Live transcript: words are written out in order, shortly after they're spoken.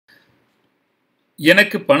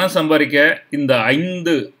எனக்கு பணம் சம்பாதிக்க இந்த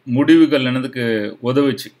 5 முடிவுகள் எனக்கு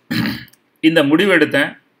உதவுச்சு. இந்த முடிவு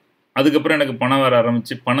எடுத்தேன். அதுக்கப்புறம் எனக்கு பணம் வர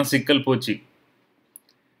ஆரம்பிச்சு. பண சிக்கல் போச்சு.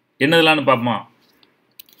 என்னதெல்லாம்னு பார்ப்போமா?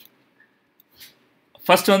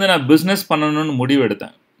 ஃபர்ஸ்ட் நான் பிஸ்னஸ் பண்ணணும்னு முடிவு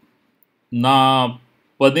எடுத்தேன். நான்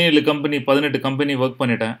 18 கம்பெனி ஒர்க்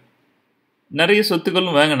பண்ணிட்டேன். நிறைய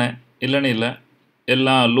சொத்துக்களும் வாங்கினேன். இல்லைன்னு இல்லை.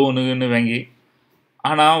 எல்லாம் லோனுன்னு வாங்கி.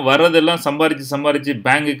 ஆனால் வர்றதெல்லாம் சம்பாரித்து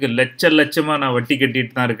பேங்குக்கு லட்சமாக நான் வட்டி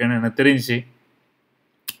கட்டிட்டு தான் இருக்கேன்னு எனக்கு தெரிஞ்சிச்சு.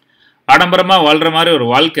 ஆடம்பரமாக வாழ்கிற மாதிரி ஒரு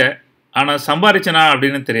வாழ்க்கை. ஆனால் சம்பாரிச்சனா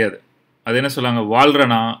அப்படின்னு தெரியாது. அது என்ன சொல்லுவாங்க,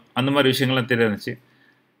 வாழ்கிறனா அந்த மாதிரி விஷயங்கள்லாம் தெரியாதுச்சு.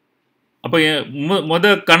 அப்போ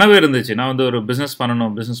என் கனவு இருந்துச்சு. நான் ஒரு பிஸ்னஸ்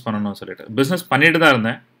பண்ணணும்னு சொல்லிட்டு பிஸ்னஸ் பண்ணிட்டு தான்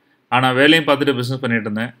இருந்தேன். ஆனால் வேலையும் பார்த்துட்டு பிஸ்னஸ் பண்ணிட்டு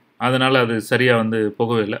இருந்தேன். அதனால் அது சரியாக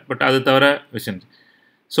போகவே இல்லை. பட் அது தவிர விஷயம்.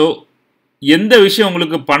 ஸோ எந்த விஷயம்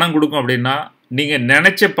உங்களுக்கு பணம் கொடுக்கும் அப்படின்னா, நீங்கள்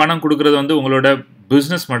நினச்ச பணம் கொடுக்குறது உங்களோட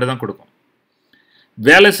பிஸ்னஸ் மட்டும் தான் கொடுக்கும்.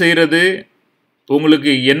 வேலை செய்கிறது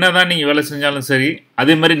உங்களுக்கு என்ன தான் நீங்கள் வேலை செஞ்சாலும் சரி,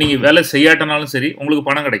 அதே மாதிரி நீங்கள் வேலை செய்யாட்டனாலும் சரி, உங்களுக்கு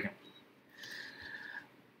பணம் கிடைக்கும்.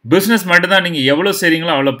 பிஸ்னஸ் மட்டும்தான் நீங்கள் எவ்வளோ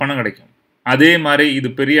செய்கிறீங்களோ அவ்வளோ பணம் கிடைக்கும். அதே மாதிரி இது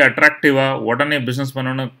பெரிய அட்ராக்டிவாக உடனே பிஸ்னஸ்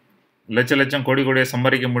பண்ணணும், லட்சம் கோடியாக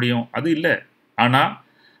சம்பாதிக்க முடியும், அது இல்லை. ஆனால்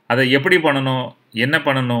அதை எப்படி பண்ணணும், என்ன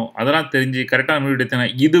பண்ணணும், அதெல்லாம் தெரிஞ்சு கரெக்டான முடிவு எடுத்தேன்னா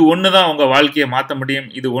இது ஒன்று தான் உங்கள் வாழ்க்கையை மாற்ற முடியும்.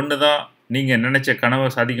 இது ஒன்று தான் நீங்கள் நினச்ச கனவை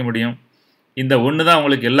சாதிக்க முடியும். இந்த ஒன்று தான்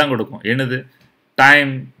உங்களுக்கு எல்லாம் கொடுக்கும். என்னது?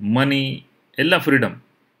 டைம், மணி, எல்லாம் ஃப்ரீடம்.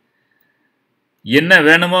 என்ன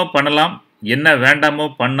வேணுமோ பண்ணலாம், என்ன வேண்டாமோ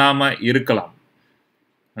பண்ணாமல் இருக்கலாம்.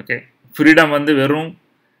 ஓகே, ஃப்ரீடம் வெறும்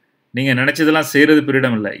நீங்கள் நினச்சதெல்லாம் செய்கிறது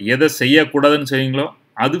ஃப்ரீடம் இல்லை. எதை செய்யக்கூடாதுன்னு செய்வீங்களோ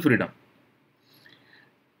அது ஃப்ரீடம்.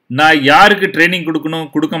 நான் யாருக்கு ட்ரைனிங் கொடுக்கணும்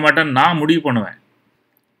கொடுக்க மாட்டேன்னு நான் முடிவு பண்ணுவேன்.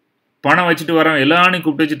 பணம் வச்சுட்டு வரேன் எல்லாரையும்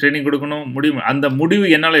கூப்பிட்டு வச்சு ட்ரைனிங் கொடுக்கணும் முடியும். அந்த முடிவு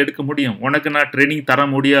என்னால் எடுக்க முடியும். உனக்கு நான் ட்ரைனிங் தர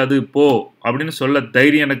முடியாது போ அப்படின்னு சொல்ல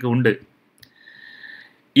தைரியம் எனக்கு உண்டு.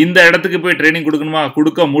 இந்த இடத்துக்கு போய் ட்ரைனிங் கொடுக்கணுமா,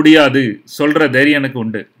 கொடுக்க முடியாது சொல்கிற தைரியம் எனக்கு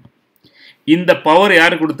உண்டு. இந்த பவர்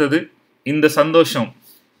யார் கொடுத்தது? இந்த சந்தோஷம்.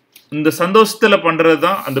 இந்த சந்தோஷத்தில் பண்ணுறது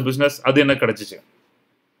தான் அந்த பிஸ்னஸ். அது எனக்கு கிடச்சிச்சு.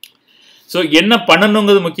 ஸோ என்ன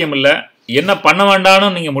பண்ணணுங்கிறது முக்கியம் இல்லை, என்ன பண்ண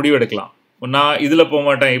வேண்டாம்னு நீங்கள் முடிவு எடுக்கலாம். நான் இதில் போக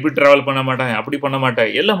மாட்டேன், இப்படி ட்ராவல் பண்ண மாட்டேன், அப்படி பண்ண மாட்டேன்,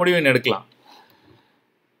 எல்லா முடிவும் எடுக்கலாம்.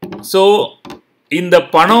 ஸோ இந்த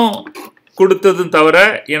பணம் கொடுத்ததும் தவிர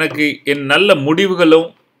எனக்கு என் நல்ல முடிவுகளும்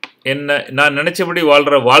என்ன நான் நினச்சபடி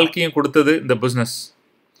வாழ்கிற வாழ்க்கையும் கொடுத்தது இந்த பிஸ்னஸ்.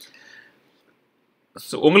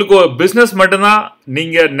 ஸோ உங்களுக்கு பிஸ்னஸ் மட்டும்தான்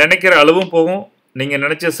நீங்கள் நினைக்கிற அளவும் போகும், நீங்கள்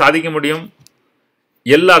நினச்ச சாதிக்க முடியும்,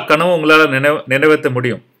 எல்லா கனவும் உங்களால் நிறைவேற்ற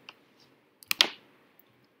முடியும்.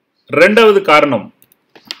 ரெண்டாவது காரணம்,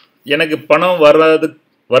 எனக்கு பணம்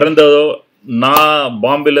வந்ததோ, நான்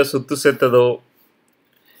பாம்பேல சுத்து சேர்த்ததோ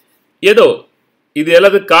ஏதோ இது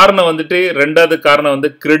எல்லாத்துக்கும் காரணம் ரெண்டாவது காரணம்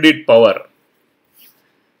கிரெடிட் பவர்.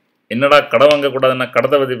 என்னடா கடன் வாங்கக்கூடாதுன்னா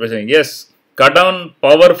கடத்தை பற்றி பேசுகிறேன். எஸ், கடன்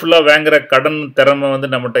பவர்ஃபுல்லாக வாங்குற கடன் திறமை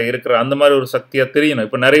நம்மகிட்ட இருக்கிற அந்த மாதிரி ஒரு சக்தியாக தெரியணும்.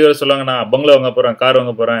 இப்போ நிறைய பேர் சொல்லுவாங்க, நான் பங்களா வாங்க போகிறேன், கார்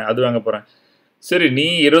வாங்க போகிறேன், அது வாங்க போகிறேன். சரி, நீ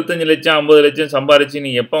 25 லட்சம் 50 லட்சம் சம்பாரிச்சு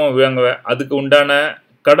நீ எப்போ வாங்குவ? அதுக்கு உண்டான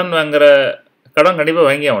கடன் கண்டிப்பாக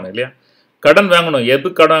வாங்கி ஆகணும் இல்லையா? கடன் வாங்கணும்.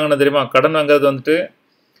 எதுக்கு கடன் வாங்கணும் தெரியுமா? கடன் வாங்குறது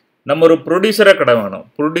நம்ம ஒரு ப்ரொடியூசராக கடன் வாங்கணும்.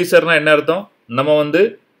 ப்ரொடியூசர்னால் என்ன அர்த்தம்? நம்ம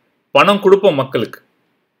பணம் கொடுப்போம் மக்களுக்கு.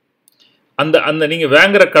 அந்த நீங்கள்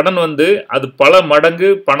வாங்குற கடன் அது பல மடங்கு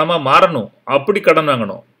பணமாக மாறணும். அப்படி கடன்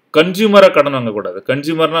வாங்கணும். கன்சியூமராக கடன் வாங்கக்கூடாது.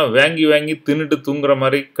 கன்சியூமர்னால் வாங்கி தின்னுட்டு தூங்குற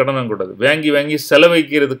மாதிரி கடன் வாங்கக்கூடாது. வாங்கி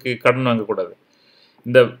செலவழிக்கிறதுக்கு கடன் வாங்கக்கூடாது.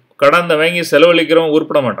 இந்த கடனை வாங்கி செலவழிக்கிறவன்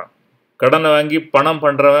உருப்பட மாட்டான். கடனை வாங்கி பணம்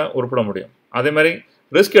பண்ணுறவன் உருப்பட முடியும். அதே மாதிரி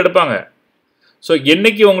ரிஸ்க் எடுப்பாங்க. ஸோ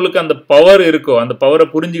என்றைக்கு உங்களுக்கு அந்த பவர் இருக்கோ, அந்த பவரை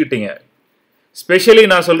புரிஞ்சுக்கிட்டீங்க. ஸ்பெஷலி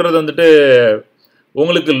நான் சொல்கிறது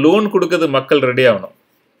உங்களுக்கு லோன் கொடுக்கறது மக்கள் ரெடி ஆகணும்.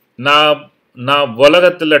 நான்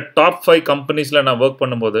உலகத்தில் டாப் 5 கம்பெனிஸில் நான் ஒர்க்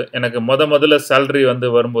பண்ணும்போது எனக்கு முதல்ல சேலரி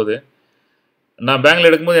வரும்போது நான் பேங்கில்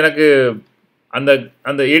எடுக்கும்போது எனக்கு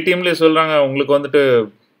அந்த ஏடிஎம்லேயே சொல்கிறாங்க, உங்களுக்கு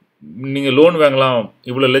நீங்கள் லோன் வாங்கலாம்,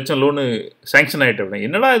 இவ்வளோ லட்சம் லோனு சேங்ஷன் ஆகிட்டு அப்படின்.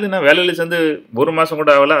 என்னடா இதுனா வேலையில் சேர்ந்து 1 மாதம்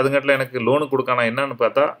கூட ஆகலை, அதுங்காட்டில் எனக்கு லோனு கொடுக்கானா என்னன்னு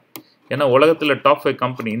பார்த்தா, ஏன்னா உலகத்தில் டாப் 5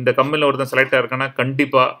 கம்பெனி, இந்த கம்பெனியில் ஒருத்தன் செலக்ட் ஆகிருக்கானா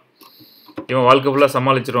கண்டிப்பாக இவன் வாழ்க்கை ஃபுல்லாக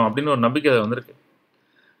சமாளிச்சிடும் அப்படின்னு ஒரு நம்பிக்கை வந்திருக்கு.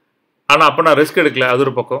 ஆனால் அப்போ நான் ரிஸ்க் எடுக்கல. அது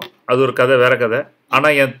ஒரு பக்கம், அது ஒரு கதை, வேறு கதை.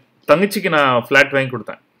 ஆனால் என் தங்கச்சிக்கு நான் ஃப்ளாட் வாங்கி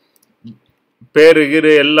கொடுத்தேன். பேரு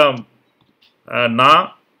கீரு எல்லாம் நான்.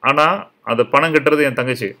 ஆனால் அது பணம் கட்டுறது என்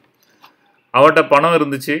தங்கச்சி. அவட்ட பணம்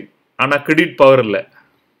இருந்துச்சு, ஆனால் கிரெடிட் பவர் இல்லை.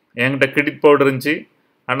 என்கிட்ட கிரெடிட் பவர் இருந்துச்சு,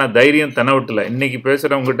 ஆனால் தைரியம் தென விட்டல. இன்றைக்கி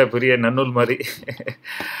பேசுகிறவங்ககிட்ட பெரிய நன்னூல் மாதிரி.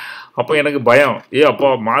 அப்போ எனக்கு பயம், அப்போ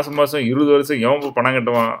மாதம் 20 வருஷம் எவன் பணம்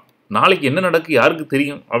கட்டுவான், நாளைக்கு என்ன நடக்கு யாருக்கு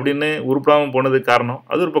தெரியும் அப்படின்னு உருப்படாமல் போனதுக்கு காரணம்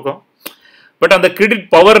அது ஒரு பக்கம். பட் அந்த கிரெடிட்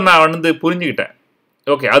பவர் நான் புரிஞ்சுக்கிட்டேன்.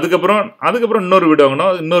 ஓகே. அதுக்கப்புறம் இன்னொரு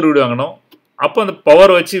வீடு வாங்கணும். அப்போ அந்த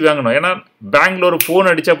பவர் வச்சு வாங்கணும். ஏன்னா பேங்க்ல ஒரு ஃபோன்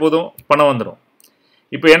அடிச்சா போதும் பணம் வந்துடும்.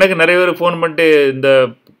 இப்போ எனக்கு நிறைய பேர் ஃபோன் பண்ணிட்டு இந்த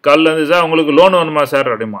காலில் வந்து சார் உங்களுக்கு லோன் வேணுமா சார்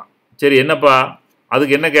அப்படிமா. சரி என்னப்பா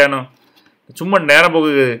அதுக்கு என்ன கேணும்? சும்மா நேரம்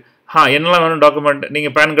போகுது. என்னெல்லாம் வேணும் டாக்குமெண்ட்,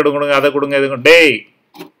 நீங்கள் பேன் கார்டு கொடுங்க, அதை கொடுங்க, இது டேய்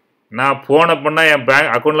நான் ஃபோனை பண்ணால் என்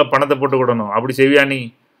பேங்க் அக்கௌண்ட்டில் பணத்தை போட்டு கொடுக்கணும், அப்படி செய்வியா நீ?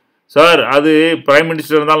 சார் அது பிரைம்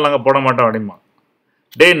மினிஸ்டர் இருந்தாலும் நாங்கள் போட மாட்டோம் அப்படிமா.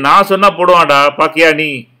 டேய் நான் சொன்னால் போடுவான்டா பாக்கியா நீ?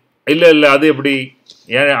 இல்லை அது எப்படி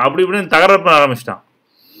அப்படி இப்படின்னு தகராறு பண்ண ஆரம்பிச்சிட்டான்.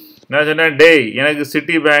 நான் சொன்னேன் டேய் எனக்கு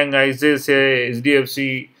city bank, ICICI, HDFC,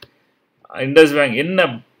 Indies bank என்ன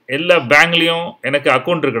எல்லா பேங்க்லேயும் எனக்கு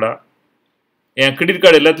அக்கௌண்ட் இருக்குடா, என் கிரெடிட்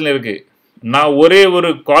கார்டு எல்லாத்துலேயும் இருக்குது. நான் ஒரே ஒரு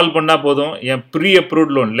கால் பண்ணால் போதும் என் ப்ரீ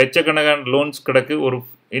அப்ரூவ்ட் லோன் லட்சக்கணக்கான லோன்ஸ் கிடக்கு.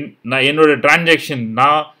 நான் என்னோட டிரான்சாக்ஷன்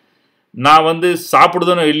நான் வந்து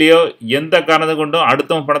சாப்பிடுதனோ இல்லையோ எந்த காரணத்தை கொண்டும்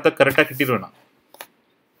அடுத்தவன் பணத்தை கரெக்டாக கட்டிடுவேன். நான்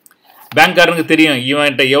பேங்க்காரனுக்கு தெரியும்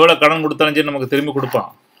இவன்கிட்ட எவ்வளோ கடன் கொடுத்தாலும் சரி நமக்கு திரும்பி கொடுப்பான்.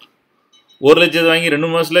 1 லட்சத்தை வாங்கி 2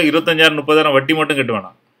 மாதத்தில் 25,000 30,000 வட்டி மட்டும்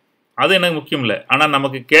கட்டுவேணாம். அது எனக்கு முக்கியம் இல்லை. ஆனால்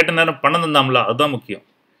நமக்கு கேட்ட நேரம் பணம் தந்தாமல அதுதான் முக்கியம்.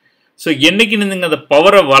 ஸோ என்னைக்கு நீங்கள் அந்த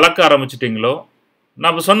பவரை வளர்க்க ஆரம்பிச்சிட்டிங்களோ,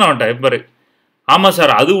 நான் இப்போ சொன்னவன்ட்ட இப்போ ஆமாம்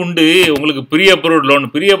சார் அது உண்டு உங்களுக்கு ப்ரீ அப்ரூவ்ட் லோன்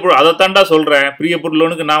அதை தாண்டா சொல்கிறேன். ப்ரீ அப்ரூவ்ட்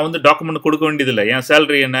லோனுக்கு நான் வந்து டாக்குமெண்ட் கொடுக்க வேண்டியதில்லை. என்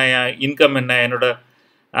சேலரி என்ன, என் இன்கம் என்ன, என்னோட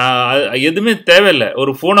எதுவுமே தேவையில்லை.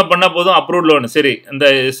 ஒரு ஃபோனை பண்ணால் போதும் அப்ரூவ்ட் லோன். சரி இந்த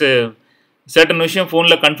சர்டன் விஷயம்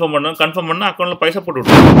ஃபோனில் கன்ஃபார்ம் பண்ணால் அக்கௌண்ட்டில் பைசா போட்டு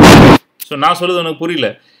விட்டுருவோம். ஸோ நான் சொல்லுறது உனக்கு புரியல.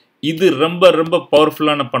 இது ரொம்ப ரொம்ப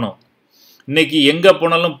பவர்ஃபுல்லான பணம். இன்றைக்கி எங்கே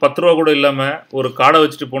போனாலும் 10 ரூபா கூட இல்லாமல் ஒரு கார்டை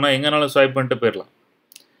வச்சுட்டு போனால் எங்கேனாலும் ஸ்வைப் பண்ணிட்டு போயிடலாம்.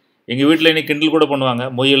 எங்கள் வீட்டில் இன்னைக்கு கிண்டல் கூட பண்ணுவாங்க.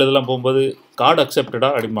 மொய் எழுதலாம் போகும்போது கார்டு அக்செப்டடா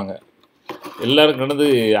அப்படிம்பாங்க. எல்லோரும் கடந்து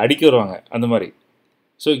அடிக்க வருவாங்க அந்த மாதிரி.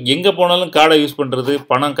 ஸோ எங்கே போனாலும் கார்டை யூஸ் பண்ணுறது,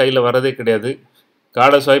 பணம் கையில் வரதே கிடையாது.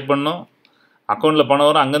 கார்டை ஸ்வைப் பண்ணோம், அக்கௌண்ட்டில் பணம்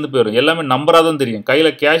வரும், அங்கேருந்து போயிடும். எல்லாமே நம்பராக தான் தெரியும்,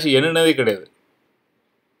 கையில் கேஷ் என்னன்னதே கிடையாது,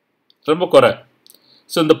 ரொம்ப குறை.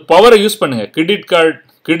 ஸோ இந்த பவரை யூஸ் பண்ணுங்கள்.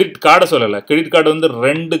 கிரெடிட் கார்டை சொல்லலை, கிரெடிட் கார்டு வந்து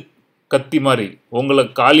 2 கத்தி மாதிரி உங்களை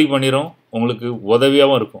காலி பண்ணிடும், உங்களுக்கு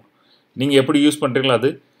உதவியாகவும் இருக்கும். நீங்கள் எப்படி யூஸ் பண்ணுறீங்களோ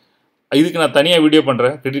இதுக்கு நான் தனியாக வீடியோ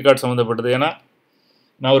பண்ணுறேன் கிரெடிட் கார்டு சம்மந்தப்பட்டது. ஏன்னா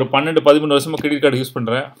நான் ஒரு 12-13 வருஷமாக கிரெடிட் கார்டு யூஸ்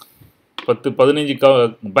பண்ணுறேன். 10-15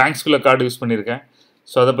 பேங்க்ஸ்குள்ளே கார்டு யூஸ் பண்ணியிருக்கேன்.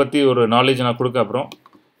 ஸோ அதை பற்றி ஒரு நாலேஜ் நான் கொடுக்க. அப்புறம்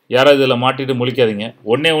யாராவது இதில் மாட்டிட்டு முழிக்காதீங்க.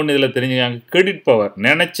 ஒன்றே இதில் தெரிஞ்சுக்காங்க, கிரெடிட் பவர்.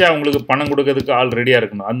 நினச்சா அவங்களுக்கு பணம் கொடுக்கறதுக்கு ஆள் ரெடியாக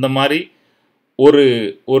இருக்கணும். அந்த மாதிரி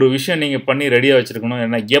ஒரு விஷயம் நீங்கள் பண்ணி ரெடியாக வச்சுருக்கணும்.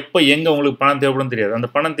 ஏன்னா எப்போ எங்கே உங்களுக்கு பணம் தேவைப்படும் தெரியாது. அந்த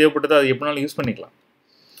பணம் தேவைப்பட்டது அது எப்படினாலும் யூஸ் பண்ணிக்கலாம்.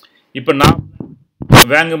 இப்போ நான்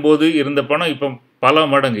வாங்கும்போது இருந்த பணம் இப்போ பல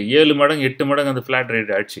மடங்கு, 7 மடங்கு 8 மடங்கு அந்த ஃப்ளாட்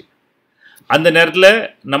ரேட் ஆச்சு. அந்த நேரத்தில்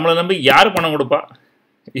நம்மளை நம்பி யார் பணம் கொடுப்பா?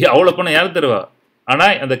 அவ்வளோ பணம் யார் தருவா?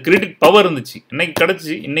 ஆனால் அந்த கிரெடிட் பவர் இருந்துச்சு, இன்னைக்கு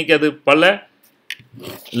கிடச்சி. இன்றைக்கி அது பல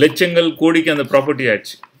லட்சங்கள் கோடிக்கு அந்த ப்ராப்பர்ட்டி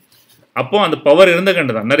ஆயிடுச்சு. அப்போது அந்த பவர் இருந்த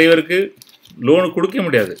கண்டு தான் நிறைய பேருக்கு லோனு கொடுக்க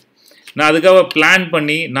முடியாது. நான் அதுக்காக பிளான்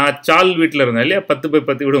பண்ணி, நான் சால் வீட்டில் இருந்தேன் இல்லையா,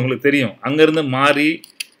 10x10 வீடு உங்களுக்கு தெரியும். அங்கேருந்து மாறி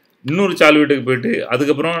இன்னொரு சால் வீட்டுக்கு போயிட்டு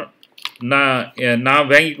அதுக்கப்புறம் நான்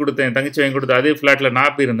வாங்கி கொடுத்தேன், என் தங்கச்சி வாங்கி கொடுத்தேன், அதே ஃப்ளாட்டில்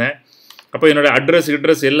நான் போயிருந்தேன். அப்போ என்னோடய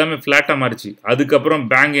அட்ரஸ் எல்லாமே ஃப்ளாட்டாக மாறிச்சு. அதுக்கப்புறம்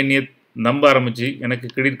பேங்க் என்னையை நம்ப ஆரம்பிச்சு எனக்கு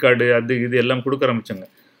கிரெடிட் கார்டு அது இது எல்லாம் கொடுக்க ஆரம்பித்தாங்க.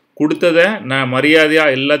 கொடுத்ததை நான்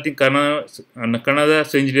மரியாதையாக எல்லாத்தையும் கனதாக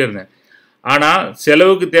செஞ்சுட்டே இருந்தேன். ஆனால்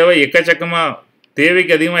செலவுக்கு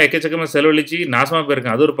தேவைக்கு அதிகமாக எக்கச்சக்கமாக செலவழித்து நாசமாக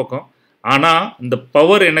போயிருக்கேன், அது ஒரு பக்கம். ஆனால் இந்த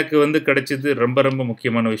பவர் எனக்கு வந்து கிடைச்சது ரொம்ப ரொம்ப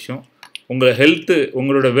முக்கியமான விஷயம். உங்கள் ஹெல்த்து,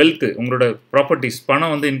 உங்களோட வெல்த்து, உங்களோட ப்ராப்பர்ட்டிஸ்,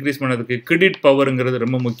 பணம் வந்து இன்க்ரீஸ் பண்ணதுக்கு கிரெடிட் பவருங்கிறது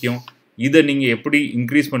ரொம்ப முக்கியம். இதை நீங்கள் எப்படி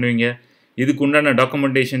இன்க்ரீஸ் பண்ணுவீங்க, இதுக்கு உண்டான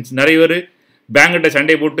டாக்குமெண்டேஷன்ஸ். நிறைய பேர் பேங்கிட்ட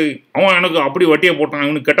சண்டையை போட்டு அவன் எனக்கு அப்படி வட்டியை போட்டான்,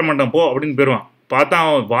 அவனுக்கு கட்ட மாட்டான் போ அப்படின்னு போயிடுவான். பார்த்தா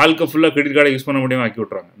அவன் வாழ்க்கை ஃபுல்லாக கிரெடிட் கார்டை யூஸ் பண்ண முடியாமல் ஆக்கி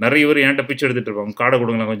விட்றாங்க. நிறைய பேர் என்கிட்ட பிச்சை எடுத்துகிட்டு இருப்பாங்க, கார்டை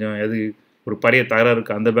கொடுங்களேன் கொஞ்சம், எது ஒரு பழைய தகராறு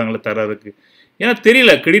இருக்குது, அந்த பேங்கில் தகராறு இருக்குது. ஏன்னா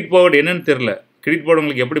தெரியல கிரெடிட் பவர் என்னன்னு தெரியல. கிரெடிட் பவர்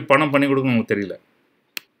உங்களுக்கு எப்படி பணம் பண்ணி கொடுக்கணும் உங்களுக்கு தெரியல.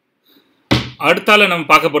 அடுத்தால நம்ம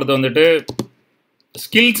பார்க்க போகிறது வந்துட்டு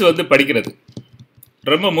ஸ்கில்ஸ் வந்து படிக்கிறது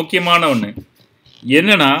ரொம்ப முக்கியமான ஒன்று.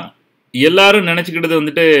 என்னென்னா எல்லாரும் நினச்சிக்கிட்டது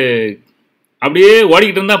வந்துட்டு அப்படியே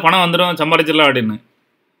ஓடிக்கிட்டு இருந்தால் பணம் வந்துடும் சம்பாதிச்சிடலாம் அப்படின்னு.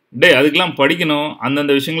 அதுக்கெலாம் படிக்கணும்,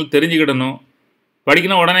 அந்தந்த விஷயங்கள் தெரிஞ்சுக்கிடணும்.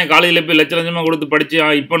 படிக்கணும் உடனே காலையில் போய் லட்சமாக கொடுத்து படித்து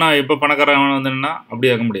இப்போ நான் எப்போ பணக்காரன் வந்தேன்னா அப்படி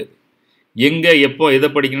ஆக முடியாது. எங்கே எப்போ எதை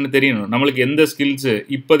படிக்கணும்னு தெரியணும். நம்மளுக்கு எந்த ஸ்கில்ஸு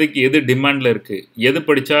இப்போதைக்கு எது டிமாண்டில் இருக்குது, எது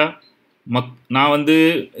படித்தா நான் வந்து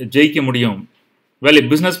ஜெயிக்க முடியும்.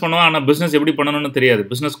 பிஸ்னஸ் பண்ணுவான், ஆனால் பிஸ்னஸ் எப்படி பண்ணணும்னு தெரியாது.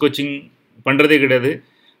 பிஸ்னஸ் கோச்சிங் பண்ணுறதே கிடையாது.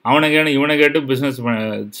 இவனை கேட்டு பிஸ்னஸ்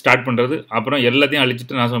ஸ்டார்ட் பண்ணுறது, அப்புறம் எல்லாத்தையும்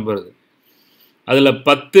அழிச்சிட்டு நாசம் போகிறது. அதில்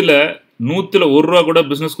 10ல் 100ல் 1 ரூபா கூட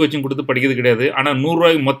பிஸ்னஸ் கோச்சிங் கொடுத்து படிக்கிறது கிடையாது. ஆனால் 100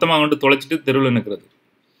 ரூபாய்க்கு மொத்தமாக வந்து தொலைச்சிட்டு தெருவில் நிற்கிறது.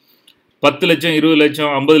 10 லட்சம் 20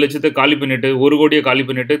 லட்சம் 50 லட்சத்தை காலி பண்ணிவிட்டு 1 கோடியை காலி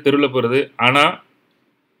பண்ணிவிட்டு தெருவில் போகிறது. ஆனால்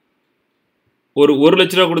ஒரு 1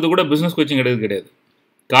 லட்ச ரூபா கொடுத்து கூட பிஸ்னஸ் கோச்சிங் எடுக்கிறது கிடையாது.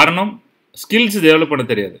 காரணம் ஸ்கில்ஸ் டெவலப் பண்ண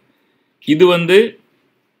தெரியாது. இது வந்து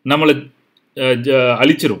நம்மளை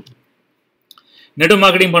அழிச்சிரும். நெட்வொர்க்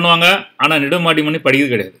மார்க்கெட்டிங் பண்ணுவாங்க, ஆனால் நெட்வொர்க் மார்க்கெட்டிங் பண்ணி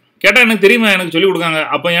படிக்கிறது கிடையாது. கேட்டால் எனக்கு தெரியுமா, எனக்கு சொல்லிக் கொடுக்காங்க,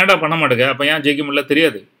 அப்போ ஏன்டா பண்ண மாட்டேங்க, அப்போ ஏன் ஜெயிக்க முடியல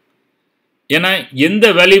தெரியாது. ஏன்னா எந்த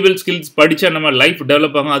வேல்யூபிள் ஸ்கில்ஸ் படித்தா நம்ம லைஃப்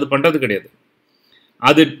டெவலப் ஆகும் அது பண்ணுறது கிடையாது.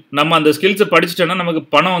 அது நம்ம அந்த ஸ்கில்ஸை படிச்சிட்டோன்னா நமக்கு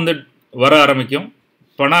பணம் வந்து வர ஆரம்பிக்கும்.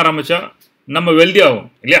 பணம் ஆரம்பித்தா நம்ம வெல்தி ஆகும்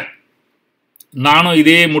இல்லையா. நானும்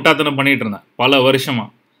இதே முட்டாத்தனம் பண்ணிகிட்டு இருந்தேன் பல வருஷமாக.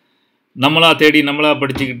 நம்மளா தேடி நம்மளா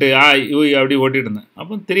படிச்சுக்கிட்டு அப்படி ஓட்டிகிட்டு இருந்தேன்.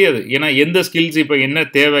 அப்போ தெரியாது, ஏன்னா எந்த ஸ்கில்ஸ் இப்போ என்ன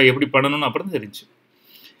தேவை எப்படி பண்ணணும்னு அப்புறம் தான் தெரிஞ்சு.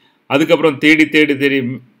 அதுக்கப்புறம் தேடி தேடி தேடி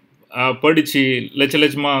படித்து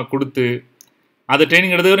லட்சமாக கொடுத்து அதை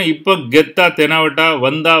ட்ரைனிங் எடுத்துக்கிறோம். இப்போ கெத்தா தெனாவட்டா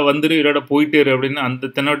வந்தால் வந்துரு, இதோட போயிட்டே இரு அப்படின்னு அந்த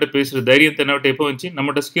தெனாவட்டை பேசுகிற தைரியம் தெனாவட்டை எப்போ வந்துச்சு,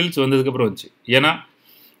 நம்மகிட்ட ஸ்கில்ஸ் வந்ததுக்கப்புறம் வந்துச்சு. ஏன்னா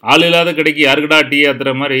ஆள் இல்லாத கடைக்கு யாருக்கிட்டா டீ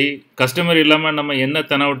ஆத்துற மாதிரி கஸ்டமர் இல்லாமல் நம்ம என்ன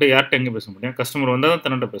தெனாவட்டை யார்கிட்ட எங்கே பேச முடியும். கஸ்டமர் வந்தால் தான்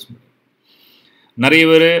தெனாவட்டை பேச முடியும். நிறைய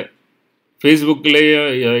பேர் ஃபேஸ்புக்லேயும்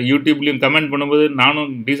யூடியூப்லேயும் கமெண்ட் பண்ணும்போது நானும்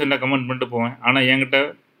டீசெண்டாக கமெண்ட் பண்ணிட்டு போவேன். ஆனால் என்கிட்ட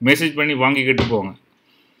மெசேஜ் பண்ணி வாங்கி கேட்டு போவாங்க.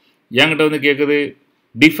 என்கிட்ட வந்து கேட்குது,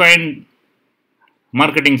 டிஃபைன்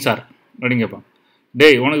மார்க்கெட்டிங் சார் அப்படின்னு கேட்பான்.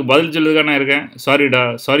 டேய் உனக்கு பதில் சொல்லுறதுக்காக நான் இருக்கேன், சாரிடா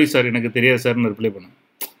சாரி சார் எனக்கு தெரியாது சார்னு ரிப்ளை பண்ணேன்.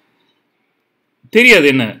 தெரியாது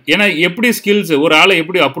என்ன, ஏன்னா எப்படி ஸ்கில்ஸ் ஒரு ஆளை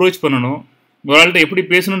எப்படி அப்ரோச் பண்ணணும், ஒரு ஆள்கிட்ட எப்படி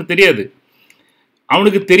பேசணும்னு தெரியாது.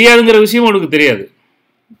 அவனுக்கு தெரியாதுங்கிற விஷயம் அவனுக்கு தெரியாது.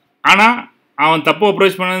 ஆனால் அவன் தப்பு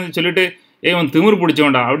அப்ரோச் பண்ணு சொல்லிட்டு அவன் திமிரு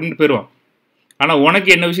பிடிச்சவன்டா அப்படின்ட்டு போயிடுவான். ஆனால் உனக்கு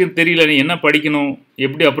என்ன விஷயம் தெரியல, நீ என்ன படிக்கணும்,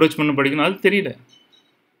 எப்படி அப்ரோச் பண்ண படிக்கணும் அது தெரியல.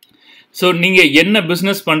 ஸோ நீங்கள் என்ன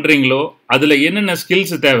பிஸ்னஸ் பண்ணுறீங்களோ அதில் என்னென்ன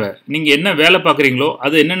ஸ்கில்ஸ் தேவை, நீங்கள் என்ன வேலை பார்க்குறீங்களோ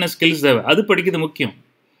அது என்னென்ன ஸ்கில்ஸ் தேவை அது படிக்கிறது முக்கியம்.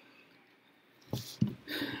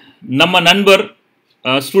 நம்ம நண்பர்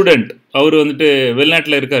ஸ்டூடெண்ட் அவர் வந்துட்டு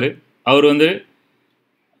வெளிநாட்டில் இருக்கார். அவர் வந்து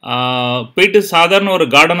போயிட்டு சாதாரண ஒரு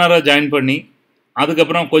கார்டனராக ஜாயின் பண்ணி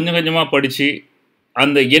அதுக்கப்புறம் கொஞ்சம் கொஞ்சமாக படித்து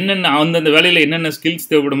அந்த என்னென்ன அந்தந்த வேலையில் என்னென்ன ஸ்கில்ஸ்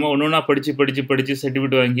தேவைப்படுமோ ஒன்று ஒன்றா படித்து படித்து படித்து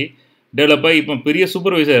சர்டிஃபிகேட் வாங்கி டெவலப் ஆகி இப்போ பெரிய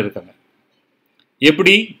சூப்பர்வைசர் இருக்காங்க.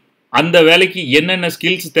 எப்படி அந்த வேலைக்கு என்னென்ன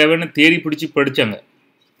ஸ்கில்ஸ் தேவைன்னு தேடி பிடிச்சி படித்தாங்க.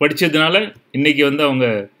 படித்ததுனால இன்றைக்கி வந்து அவங்க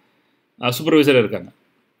சூப்பர்வைசராக இருக்காங்க.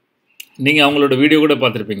 நீங்கள் அவங்களோட வீடியோ கூட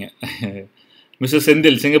பார்த்துருப்பீங்க. மிஸ்டர்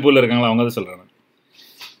செந்தில் சிங்கப்பூரில் இருக்காங்களா, அவங்க தான் சொல்கிறாங்க.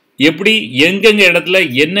 எப்படி எங்கெங்கே இடத்துல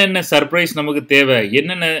என்னென்ன சர்ப்ரைஸ் நமக்கு தேவை,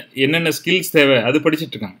 என்னென்ன ஸ்கில்ஸ் தேவை அது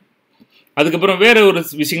படிச்சுட்ருக்காங்க. அதுக்கப்புறம் வேறு ஒரு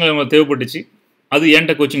விஷயங்கள் அவங்க தேவைப்பட்டுச்சு, அது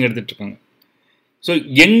என்கிட்ட கோச்சிங் எடுத்துகிட்ருக்காங்க. ஸோ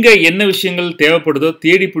எங்கே என்ன விஷயங்கள் தேவைப்படுதோ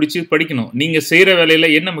தேடி பிடிச்சி படிக்கணும். நீங்கள் செய்கிற வேலையில்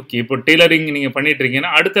என்ன முக்கியம், இப்போ டெய்லரிங் நீங்கள்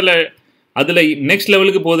பண்ணிகிட்ருக்கீங்கன்னா அடுத்த அதில் நெக்ஸ்ட்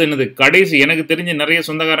லெவலுக்கு போகுது என்னது கடைசி. எனக்கு தெரிஞ்ச நிறைய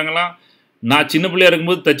சொந்தக்காரங்களாம் நான் சின்ன பிள்ளையாக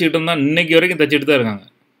இருக்கும்போது தச்சுக்கிட்டு இருந்தால் இன்றைக்கி வரைக்கும் தச்சுட்டு தான் இருக்காங்க.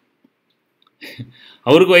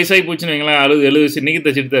 அவருக்கு வயசாகி போச்சுன்னு வைங்களேன், 60-70 வயசு இன்றைக்கி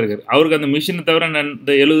தச்சுட்டு தான் இருக்காரு. அவருக்கு அந்த மிஷினை தவிர நான்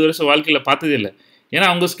இந்த 70 வருஷம் வாழ்க்கையில் பார்த்ததே இல்லை. ஏன்னா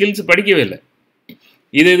அவங்க ஸ்கில்ஸ் படிக்கவே இல்லை.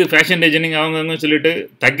 இது ஃபேஷன் டிசைனிங் அவங்க சொல்லிட்டு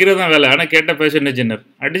தைக்கிறது தான் வேலை. ஆனால் கேட்ட ஃபேஷன் டிசைனர்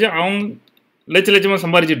அடிச்சா அவங்க லட்சமாக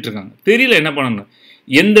சம்பாரிச்சிட்டு இருக்காங்க. தெரியல என்ன பண்ணணும்,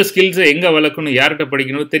 எந்த ஸ்கில்ஸை எங்கே வளர்க்கணும், யார்கிட்ட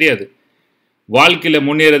படிக்கணும் தெரியாது. வாழ்க்கையில்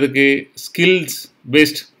முன்னேறதுக்கு ஸ்கில்ஸ்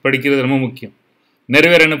பேஸ்ட் படிக்கிறது ரொம்ப முக்கியம். நிறைய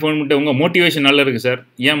பேர் என்ன ஃபோன் பண்ணிட்டு உங்கள் மோட்டிவேஷன் நல்லா இருக்குது சார்,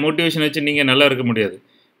 ஏன் மோட்டிவேஷன் வச்சு நீங்கள் நல்லா இருக்க முடியாது.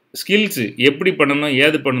 ஸ்கில்ஸு எப்படி பண்ணணும்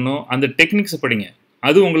ஏது பண்ணணும் அந்த டெக்னிக்ஸை படிங்க,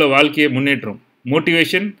 அது உங்களை வாழ்க்கையை முன்னேற்றும்.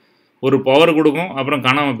 மோட்டிவேஷன் ஒரு பவர் கொடுக்கும், அப்புறம்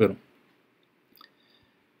காணாமல் போயிடும்.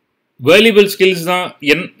 வேல்யூபிள் ஸ்கில்ஸ் தான்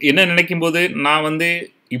என்ன நினைக்கும் போது நான் வந்து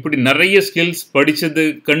இப்படி நிறைய ஸ்கில்ஸ்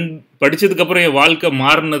படித்ததுக்கப்புறம் என் வாழ்க்கை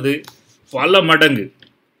மாறினது பல மடங்கு,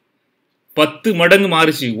 10 மடங்கு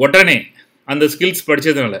மாறிச்சு உடனே அந்த ஸ்கில்ஸ்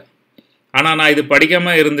படித்ததுனால. ஆனால் நான் இது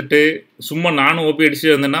படிக்காமல் இருந்துட்டு சும்மா நானும் ஓபி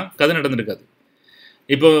அடிச்சுட்டு இருந்தேன்னா கதை நடந்துருக்காது.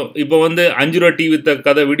 இப்போ வந்து 5 ரூபா டீ விற்ற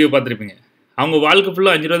கதை வீடியோ பார்த்துருப்பீங்க. அவங்க வாழ்க்கை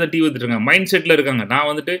ஃபுல்லாக 5 ரூபா தான் டீ விற்றுருக்காங்க, மைண்ட் செட்டில் இருக்காங்க. நான்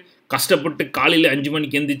வந்துட்டு கஷ்டப்பட்டு காலையில் 5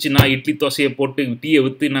 மணிக்கு எந்திரிச்சு நான் இட்லி தோசையை போட்டு டீயை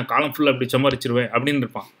விற்று நான் காலம் ஃபுல்லாக அப்படி சம்பாரிச்சிருவேன் அப்படின்னு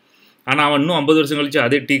இருப்பான். ஆனால் அவன் இன்னும் 50 வருஷம் கழிச்சு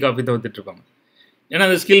அதே டீ காஃபி தான் விற்றுட்ருப்பாங்க. ஏன்னா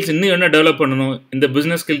அந்த ஸ்கில்ஸ் இன்னும் என்ன டெவலப் பண்ணணும், இந்த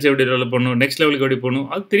பிஸ்னஸ் ஸ்கில்ஸ் எப்படி டெவலப் பண்ணணும், நெக்ஸ்ட் லெவலுக்கு எப்படி போகணும்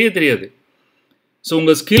அது தெரியாது. ஸோ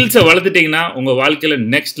உங்கள் ஸ்கில்ஸை வளர்த்துட்டிங்கன்னா உங்கள் வாழ்க்கையில்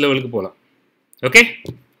நெக்ஸ்ட் லெவலுக்கு போகலாம். ஓகே,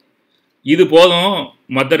 இது போதும்,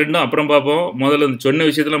 மற்ற ரெண்டும் அப்புறம் பார்ப்போம். முதல்ல சொன்ன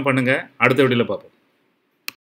விஷயத்தெல்லாம் பண்ணுங்கள், அடுத்த வீடியோவில் பார்ப்போம்.